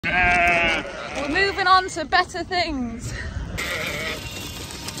moving on to better things.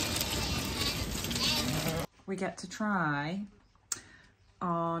 We get to try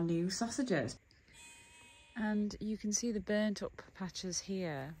our new sausages. And you can see the burnt up patches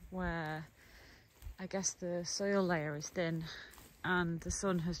here where I guess the soil layer is thin and the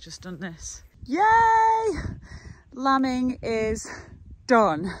sun has just done this. Yay! Lambing is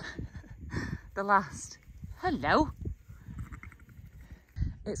done. The last. Hello.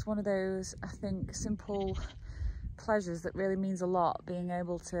 It's one of those, I think, simple pleasures that really means a lot, being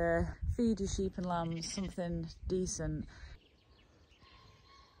able to feed your sheep and lambs something decent.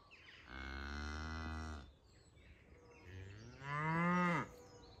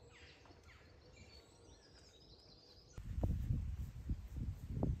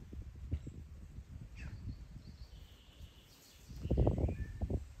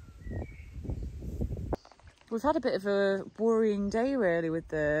 We've had a bit of a worrying day really with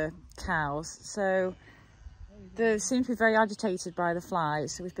the cows, so they seem to be very agitated by the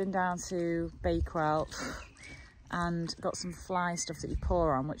flies. So we've been down to Bakewell and got some fly stuff that you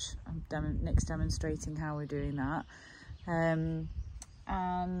pour on, which Nick's demonstrating how we're doing that. And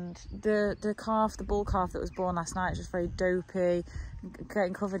the calf, the bull calf that was born last night, is just very dopey,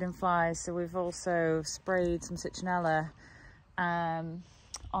 getting covered in flies. So we've also sprayed some citronella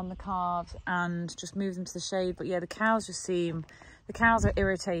on the calves and just moved them to the shade. But yeah, the cows are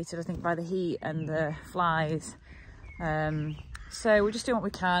irritated, I think, by the heat and the flies. So we're just doing what we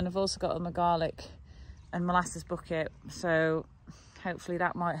can. I've also got them a garlic and molasses bucket, so hopefully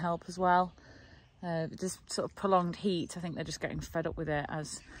that might help as well. Just sort of prolonged heat, I think they're just getting fed up with it,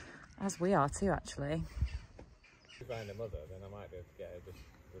 as we are too, actually. If I find a mother, then I might be able to get her just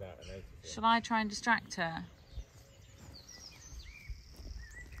without a notice. Shall I try and distract her?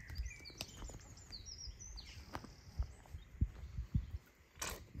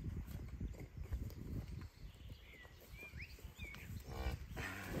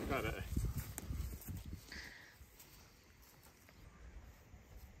 Got it.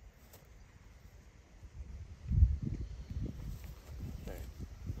 Okay,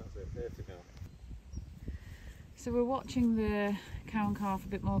 that's it, there to go. So we're watching the cow and calf a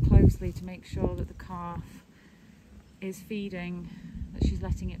bit more closely to make sure that the calf is feeding, that she's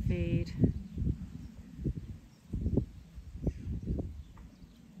letting it feed.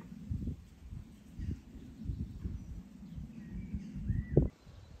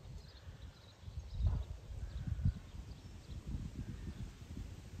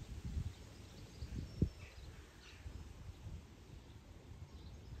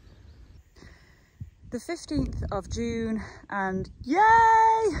 The 15th of June and yay!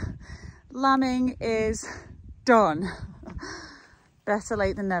 Lambing is done. Better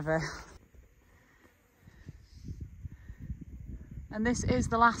late than never. And this is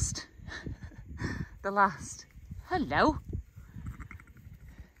the last. The last. Hello.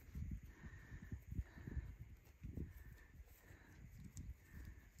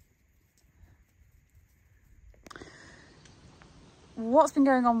 What's been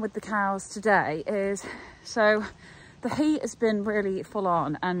going on with the cows today is, so the heat has been really full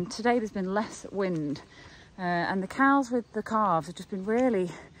on, and today there's been less wind, and the cows with the calves have just been really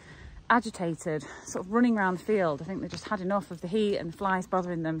agitated, sort of running around the field. I think they just had enough of the heat and the flies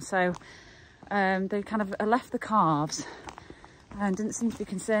bothering them, so they kind of left the calves and didn't seem to be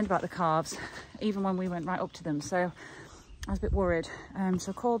concerned about the calves even when we went right up to them. So I was a bit worried,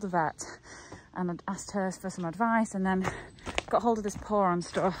 so I called the vet and I'd asked her for some advice, and then got hold of this pour on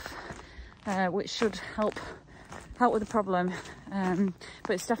stuff, which should help with the problem,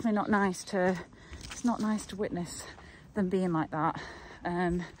 but it's definitely not nice to witness them being like that,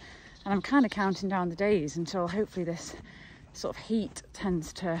 and I'm kind of counting down the days until hopefully this sort of heat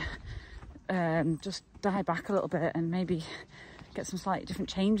tends to just die back a little bit and maybe get some slightly different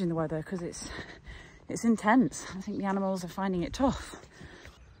change in the weather, because it's intense. I think the animals are finding it tough.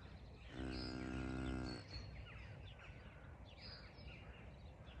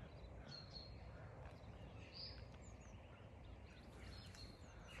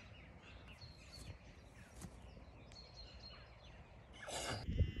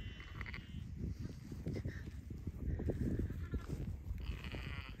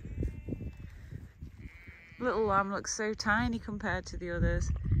 Little lamb looks so tiny compared to the others.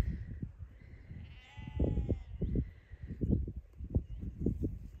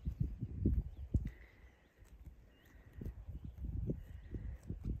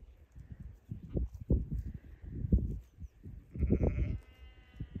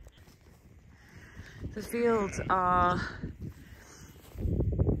 The fields are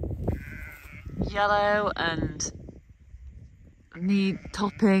yellow and need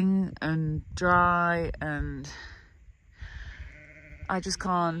topping and dry, and I just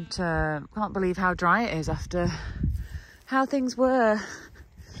can't believe how dry it is after how things were.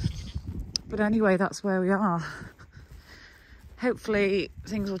 But anyway, that's where we are. Hopefully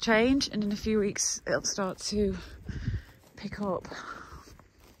things will change, and in a few weeks it'll start to pick up.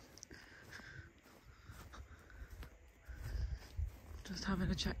 Just having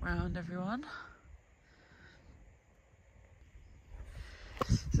a check round everyone.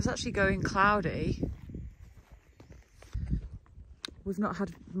 So it's actually going cloudy. We've not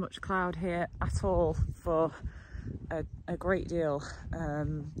had much cloud here at all for a great deal.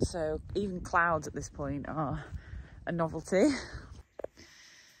 So even clouds at this point are a novelty.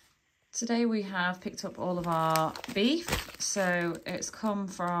 Today we have picked up all of our beef. So it's come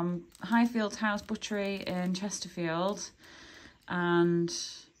from Highfield House Butchery in Chesterfield, and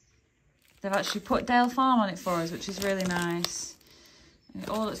they've actually put Dale Farm on it for us, which is really nice. And it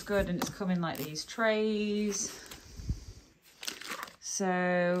all looks good, and it's come in like these trays.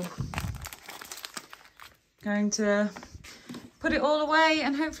 So going to put it all away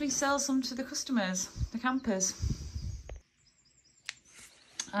and hopefully sell some to the customers, the campers.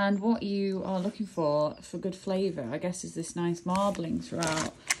 And what you are looking for good flavour, I guess, is this nice marbling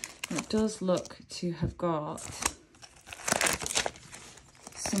throughout. And it does look to have got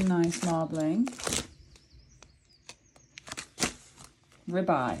some nice marbling.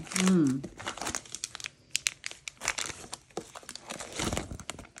 Ribeye. And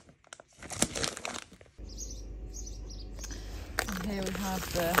here we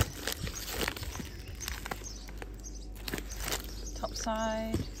have the top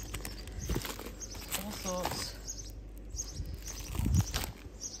side. All sorts.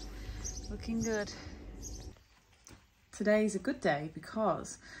 Looking good. Today's a good day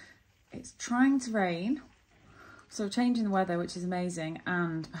because it's trying to rain. So changing the weather, which is amazing,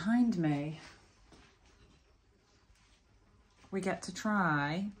 and behind me we get to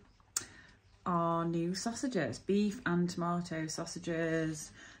try our new sausages, beef and tomato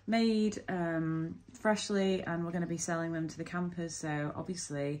sausages, made freshly, and we're going to be selling them to the campers. So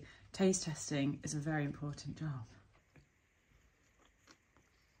obviously taste testing is a very important job.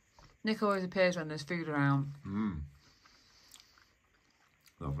 Nick always appears when there's food around.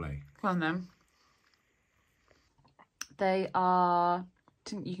 Lovely. Go on then. They are,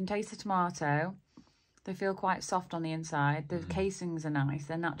 you can taste the tomato. They feel quite soft on the inside. The casings are nice.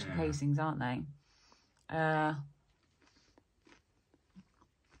 They're natural casings, aren't they? Oh,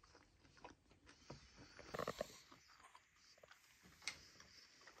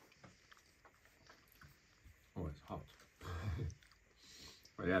 it's hot.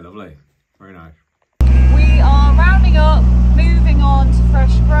 But yeah, lovely. Very nice. We are rounding up, moving on to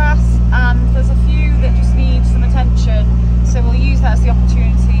fresh grass, and there's a few that just need some attention. So we'll use that as the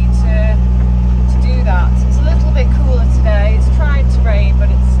opportunity to do that. It's a little bit cooler today. It's tried to rain, but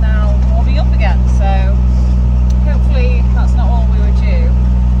it's now warming up again. So hopefully that's not all we were due.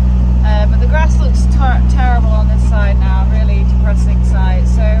 But the grass looks terrible on this side now, really depressing sight.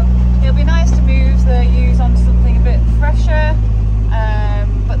 So it'll be nice to move the ewes onto something a bit fresher.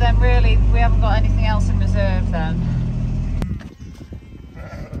 But then really we haven't got anything else in reserve then.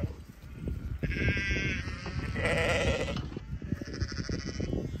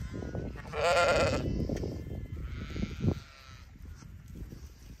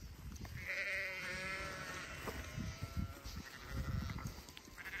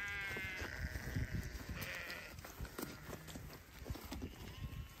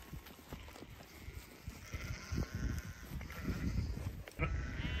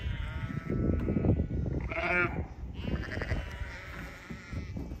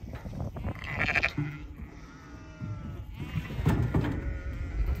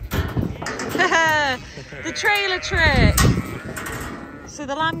 The trailer trick. So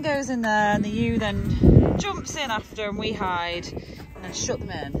the lamb goes in there and the ewe then jumps in after, and we hide and then shut them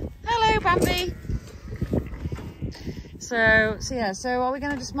in. Hello, Bambi. So yeah, so are we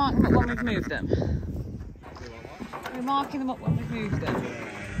going to just mark them up when we've moved them? We're marking them up when we've moved them.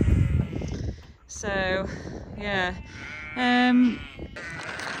 So yeah.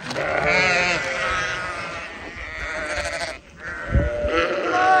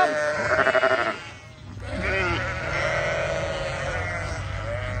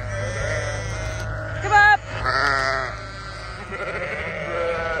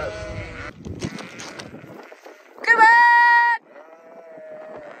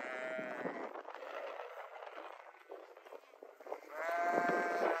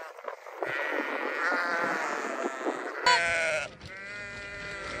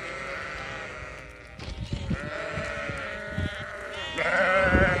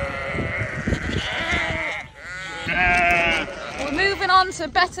 on to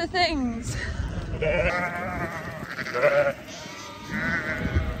better things.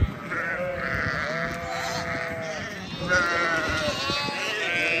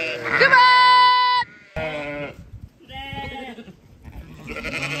 Come on!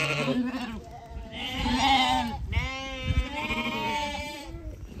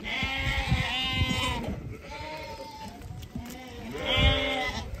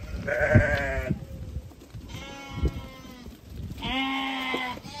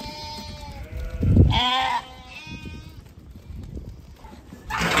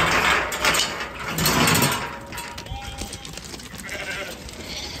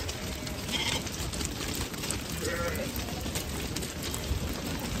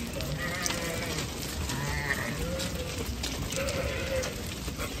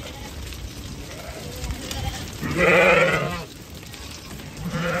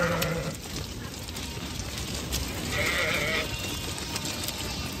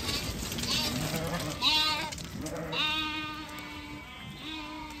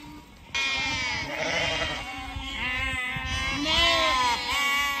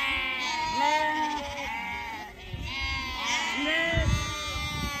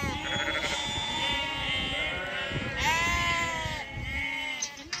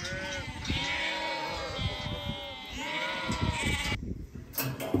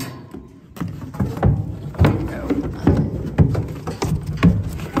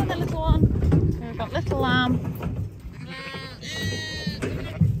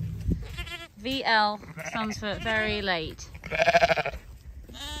 VL stands for very late.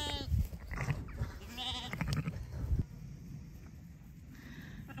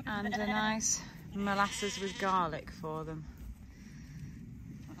 And a nice molasses with garlic for them.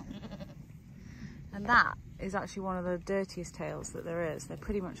 And that is actually one of the dirtiest tails that there is. They're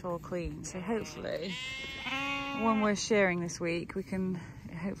pretty much all clean. So hopefully when we're shearing this week, we can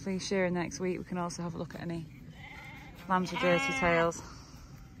hopefully shearing next week, we can also have a look at any lambs with dirty tails.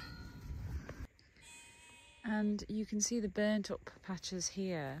 And you can see the burnt up patches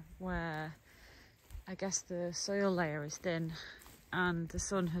here where I guess the soil layer is thin and the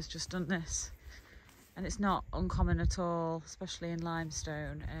sun has just done this. And it's not uncommon at all, especially in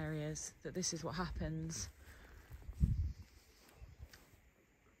limestone areas, that this is what happens.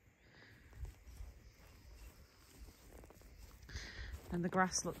 And the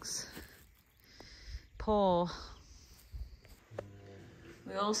grass looks poor.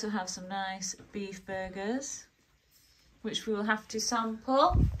 We also have some nice beef burgers, which we will have to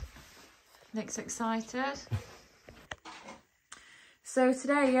sample. Nick's excited. So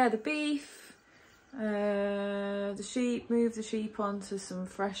today, yeah, the beef, the sheep, move the sheep onto some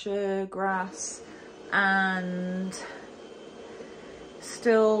fresher grass, and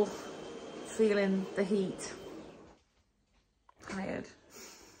still feeling the heat. Tired.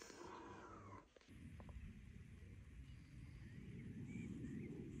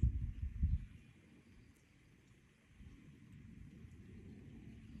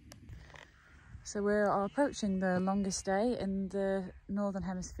 So we are approaching the longest day in the Northern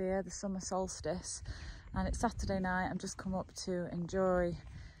Hemisphere, the summer solstice, and it's Saturday night. I'm just come up to enjoy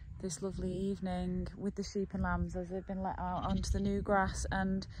this lovely evening with the sheep and lambs as they've been let out onto the new grass,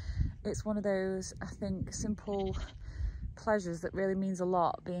 and it's one of those, I think, simple pleasures that really means a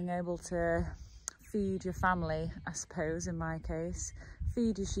lot, being able to feed your family, I suppose in my case,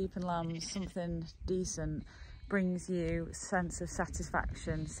 feed your sheep and lambs something decent brings you a sense of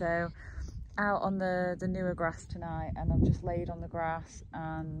satisfaction. So out on the newer grass tonight, and I've just laid on the grass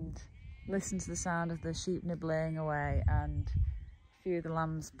and listened to the sound of the sheep nibbling away and a few of the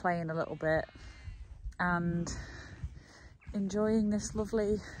lambs playing a little bit and enjoying this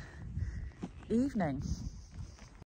lovely evening.